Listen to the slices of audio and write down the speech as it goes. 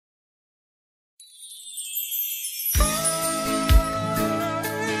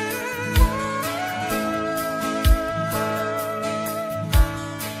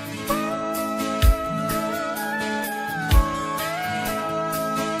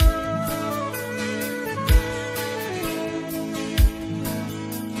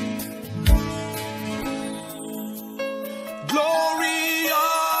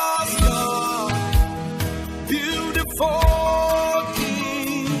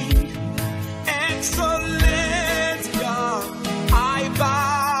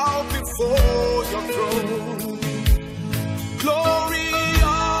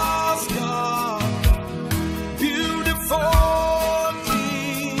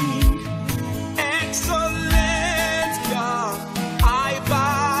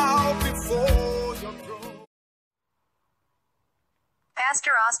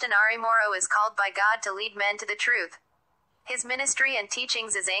Arimoro is called by God to lead men to the truth. His ministry and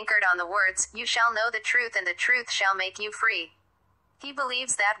teachings is anchored on the words, "You shall know the truth and the truth shall make you free." He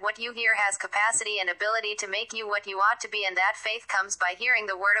believes that what you hear has capacity and ability to make you what you ought to be, and that faith comes by hearing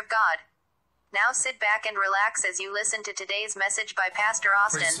the Word of God. Now sit back and relax as you listen to today's message by Pastor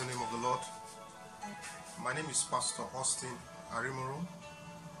Austin. Praise the name of the Lord. My name is Pastor Austin Arimoro.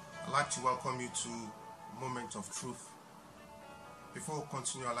 I'd like to welcome you to Moment of Truth. Before we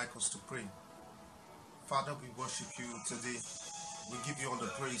continue, I'd like us to pray. Father, we worship you today. We give you all the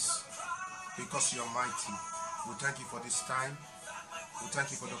praise because you are mighty. We thank you for this time. We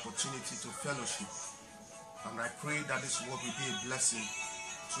thank you for the opportunity to fellowship. And I pray that this word will be a blessing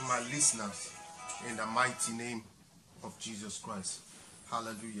to my listeners in the mighty name of Jesus Christ.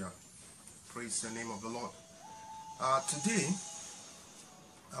 Hallelujah. Praise the name of the Lord. Today,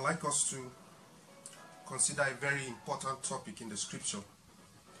 I'd like us to consider a very important topic in the scripture.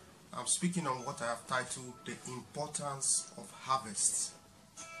 I'm speaking on what I have titled the importance of harvest.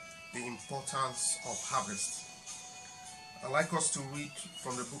 The importance of harvest. I'd like us to read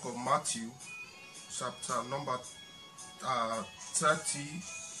from the book of Matthew, chapter number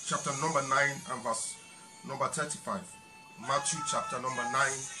 9 and verse number 35. Matthew chapter number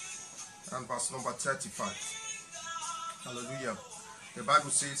 9 and verse number 35. Hallelujah. The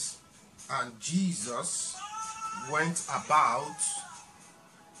Bible says, and Jesus went about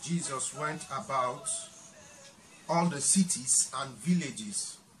all the cities and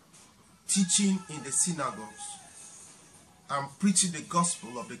villages, teaching in the synagogues and preaching the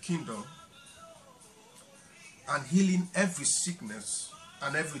gospel of the kingdom and healing every sickness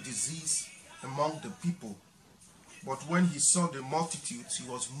and every disease among the people. But when he saw the multitudes, he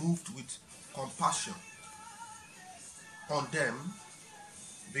was moved with compassion on them,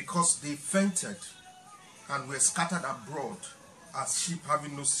 because they fainted and were scattered abroad as sheep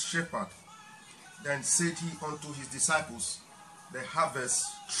having no shepherd. Then said he unto his disciples, the harvest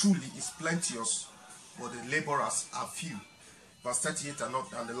truly is plenteous, but the laborers are few. Verse 38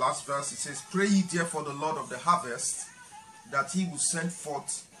 and the last verse, it says, pray ye therefore the Lord of the harvest, that he will send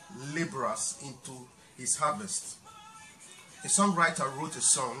forth laborers into his harvest. A songwriter wrote a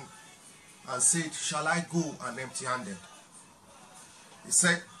song and said, shall I go and empty-handed? He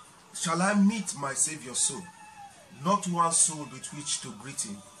said, shall I meet my Savior so? Not one soul with which to greet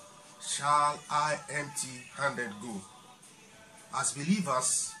him. Shall I empty-handed go? As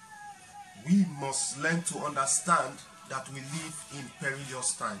believers, we must learn to understand that we live in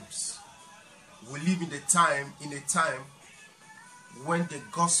perilous times. We live in a time when the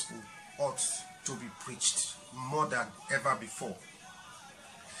gospel ought to be preached more than ever before.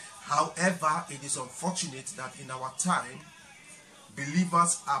 However, it is unfortunate that in our time,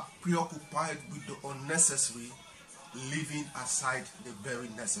 believers are preoccupied with the unnecessary, leaving aside the very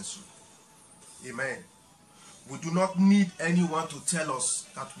necessary. Amen. We do not need anyone to tell us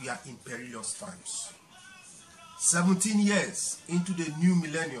that we are in perilous times. 17 years into the new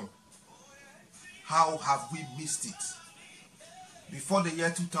millennium, how have we missed it? Before the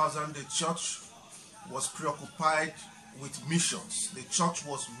year 2000, the church was preoccupied with missions. The church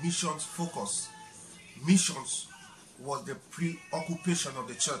was missions focused. Missions was the preoccupation of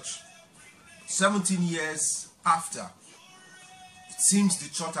the church. 17 years after, it seems the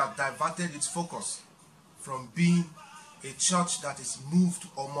church has diverted its focus from being a church that is moved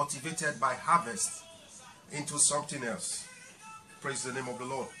or motivated by harvest into something else. Praise the name of the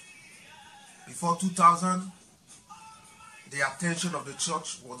Lord. Before 2000, the attention of the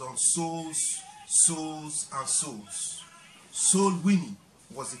church was on souls, souls, and souls. Soul winning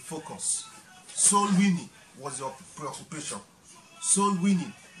was the focus. Soul winning was your preoccupation. Soul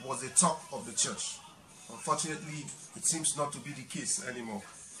winning was the talk of the church. Unfortunately, it seems not to be the case anymore.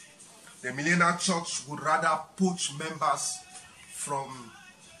 The millennial church would rather poach members from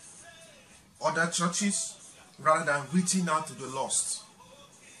other churches rather than reaching out to the lost.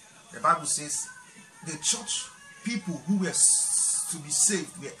 The Bible says the church, people who were to be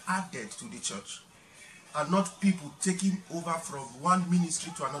saved were added to the church, and not people taking over from one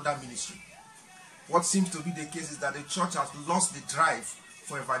ministry to another ministry. What seems to be the case is that the church has lost the drive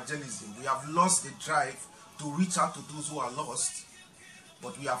for evangelism. We have lost the drive to reach out to those who are lost,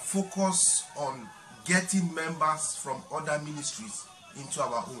 but we are focused on getting members from other ministries into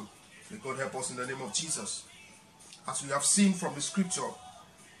our own. May God help us in the name of Jesus. As we have seen from the scripture,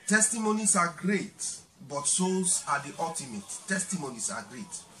 testimonies are great, but souls are the ultimate. Testimonies are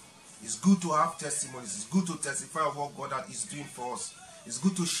great. It's good to have testimonies. It's good to testify of what God is doing for us. It's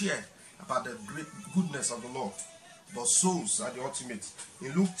good to share about the great goodness of the Lord. But souls are the ultimate.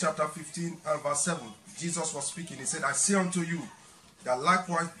 In Luke chapter 15 and verse 7, Jesus was speaking. He said, I say unto you that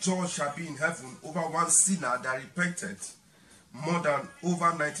likewise joy shall be in heaven over one sinner that repented, more than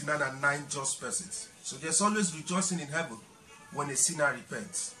over 99 and 9 just persons. So there's always rejoicing in heaven when a sinner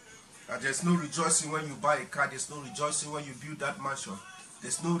repents. And there's no rejoicing when you buy a car. There's no rejoicing when you build that mansion.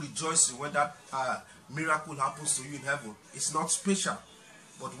 There's no rejoicing when that miracle happens to you in heaven. It's not special.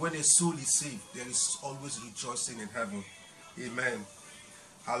 But when a soul is saved, there is always rejoicing in heaven. Amen.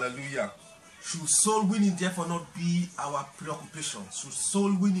 Hallelujah. Should soul winning therefore not be our preoccupation? Should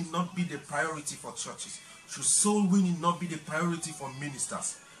soul winning not be the priority for churches? Should soul winning not be the priority for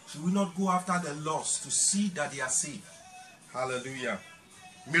ministers? Should we not go after the lost to see that they are saved? Hallelujah.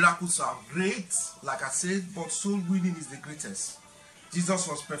 Miracles are great, like I said, but soul winning is the greatest. Jesus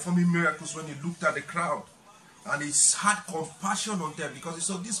was performing miracles when he looked at the crowd, and he had compassion on them, because he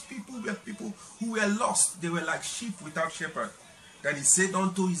saw these people were people who were lost. They were like sheep without shepherd. Then he said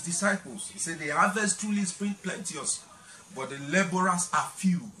unto his disciples, he said, the harvest truly is plenteous, but the laborers are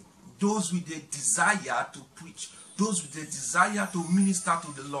few. Those with the desire to preach, those with the desire to minister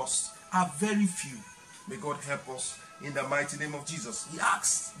to the lost are very few. May God help us in the mighty name of Jesus. He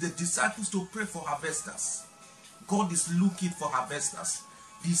asked the disciples to pray for harvesters. God is looking for harvesters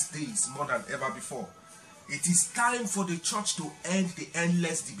these days more than ever before. It is time for the church to end the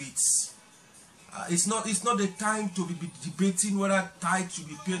endless debates. It's not the time to be debating whether tithe should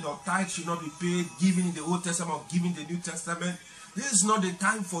be paid or tithe should not be paid, giving in the Old Testament or giving the New Testament. This is not the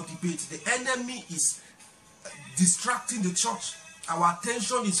time for debate. The enemy is distracting the church. Our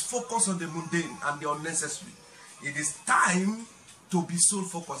attention is focused on the mundane and the unnecessary. It is time to be soul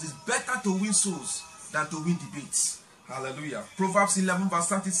focused. It's better to win souls than to win debates. Hallelujah. Proverbs 11 verse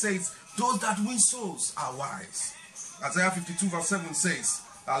 30 says, those that win souls are wise. Isaiah 52 verse 7 says,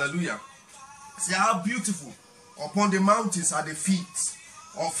 hallelujah. See how beautiful upon the mountains are the feet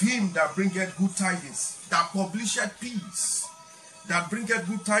of him that bringeth good tidings, that publisheth peace, that bringeth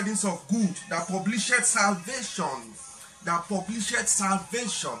good tidings of good, that publisheth salvation, that publisheth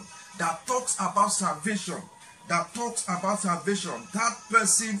salvation, that talks about salvation, that talks about salvation. That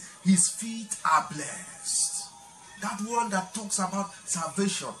person, his feet are blessed. That one that talks about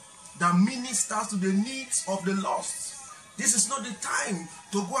salvation, that ministers to the needs of the lost. This is not the time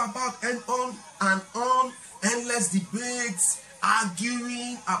to go about and on endless debates,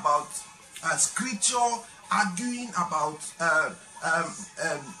 arguing about scripture, arguing about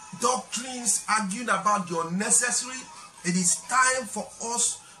doctrines, arguing about the unnecessary. It is time for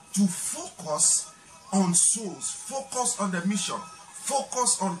us to focus on souls, focus on the mission,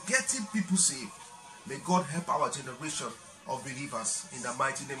 focus on getting people saved. May God help our generation of believers in the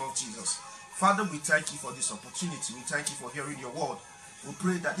mighty name of Jesus. Father, we thank you for this opportunity. We thank you for hearing your word. We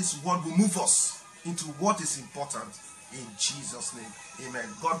pray that this word will move us into what is important. In Jesus' name, amen.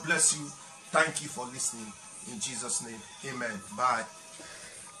 God bless you. Thank you for listening. In Jesus' name, amen. Bye.